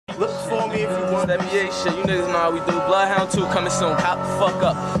me if you want. That BA shit, you niggas know how we do. Bloodhound 2 coming soon, cop the fuck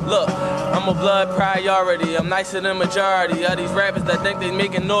up. Look, I'm a blood priority. I'm nicer than majority of these rappers that think they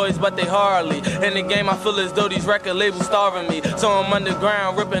making noise, but they hardly. In the game, I feel as though these record labels starving me. So I'm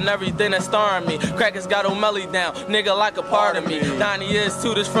underground, ripping everything that's starring me. Crackers got O'Malley down, nigga like a part of me. 90 years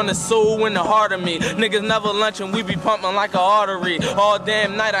too, this from the soul and the heart of me. Niggas never lunching, we be pumping like an artery. All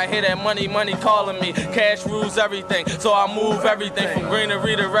damn night I hear that money calling me. Cash rules everything, so I move everything from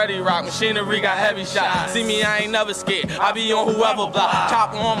greenery to ready rock. Machinery got heavy shot. See me, I ain't never scared. I be on whoever block.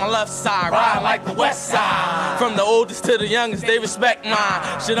 Chopper on my left side, ride like the west side. From the oldest to the youngest, they respect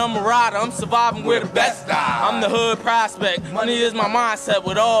mine. Shit, I'm a rider, I'm surviving where the best die. I'm the hood prospect. Money is my mindset.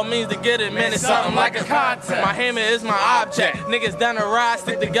 With all means to get it, man, it's something like a contest. My hammer is my object. Niggas down the ride,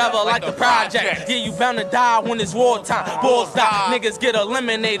 stick together like the project. Yeah, you bound to die when it's wartime. Bulls die, niggas get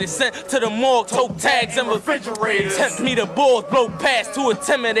eliminated, sent to the morgue, tote tags and refrigerators. Tempt me to bulls, blow past to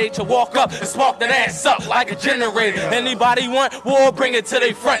intimidate you. Walk up and spark that ass up like a generator. Anybody want war, bring it to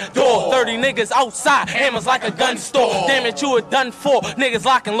their front door. 30 niggas outside, hammers like a gun store. Damn it, you were done for. Niggas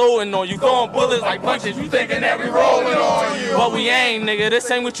locking loading on you, throwing bullets like punches. You thinking that we rolling on you, but we ain't, nigga. This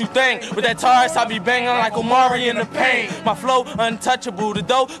ain't what you think. With that Taurus, I be banging like Omari in the pain. My flow untouchable, the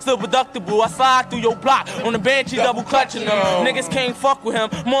dough still productible. I slide through your block on the Banshee, double clutching them. Niggas can't fuck with him.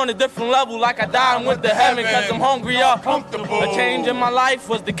 I'm on a different level, like I died and went to heaven, cause I'm hungry or comfortable. A change in my life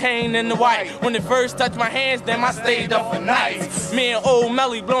was the cane and the white. When it first touched my hands, damn, I stayed up for nights. Me and old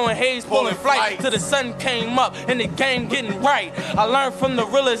Melly blowing haze, pulling flight till the sun came up and the game getting right. I learned from the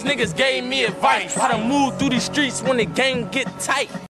realest, niggas gave me advice how to move through these streets when the game get tight.